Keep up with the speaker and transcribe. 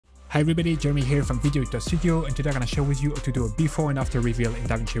Hi everybody, Jeremy here from Video Studio, and today I'm going to share with you how to do a before and after reveal in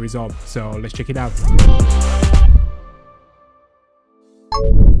Davinci Resolve. So let's check it out.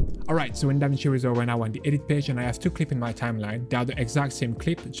 Alright, so in Davinci Resolve right now I'm on the edit page and I have two clips in my timeline. They are the exact same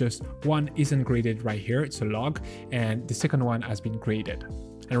clip, just one isn't graded right here, it's a log, and the second one has been graded.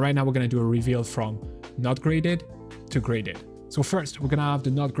 And right now we're going to do a reveal from not graded to graded. So first, we're gonna have the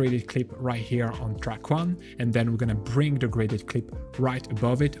not graded clip right here on track 1, and then we're gonna bring the graded clip right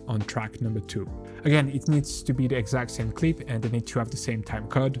above it on track number 2. Again, it needs to be the exact same clip and they need to have the same time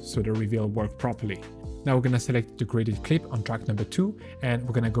code so the reveal works properly. Now we're gonna select the graded clip on track number 2, and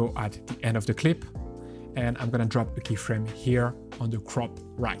we're gonna go at the end of the clip, and I'm gonna drop a keyframe here on the crop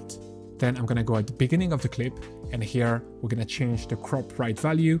right. Then I'm gonna go at the beginning of the clip, and here we're gonna change the crop right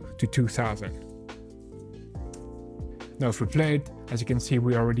value to 2000. Now if we play it, as you can see,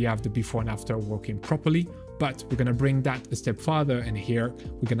 we already have the before and after working properly, but we're gonna bring that a step further, and here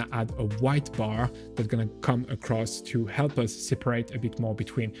we're gonna add a white bar that's gonna come across to help us separate a bit more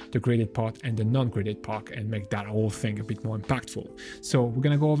between the graded part and the non-graded part and make that whole thing a bit more impactful. So we're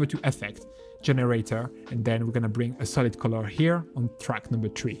gonna go over to Effect, Generator, and then we're gonna bring a solid color here on track number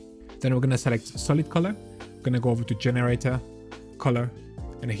 3. Then we're gonna select solid color, we're gonna go over to Generator, Color,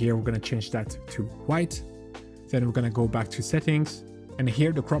 and here we're gonna change that to white. Then we're gonna go back to settings, and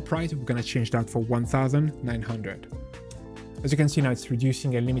here the crop right, we're gonna change that for 1900. As you can see now, it's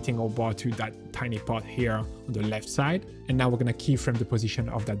reducing and limiting our bar to that tiny part here on the left side. And now we're gonna keyframe the position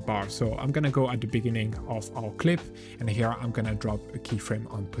of that bar. So I'm gonna go at the beginning of our clip, and here I'm gonna drop a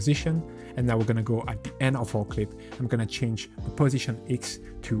keyframe on position. And now we're gonna go at the end of our clip. I'm gonna change the position X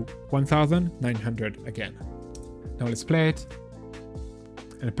to 1900 again. Now let's play it.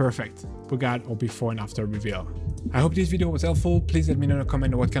 And perfect, we got our before and after reveal. I hope this video was helpful. Please let me know in a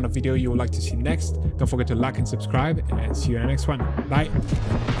comment what kind of video you would like to see next. Don't forget to like and subscribe, and see you in the next one. Bye.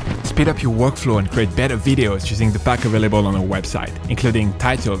 Speed up your workflow and create better videos using the pack available on our website, including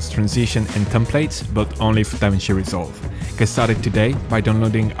titles, transition and templates, but only for Davinci Resolve. Get started today by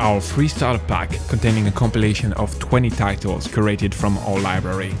downloading our free starter pack containing a compilation of 20 titles curated from our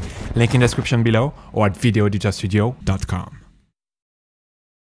library. Link in the description below or at videostudio.com.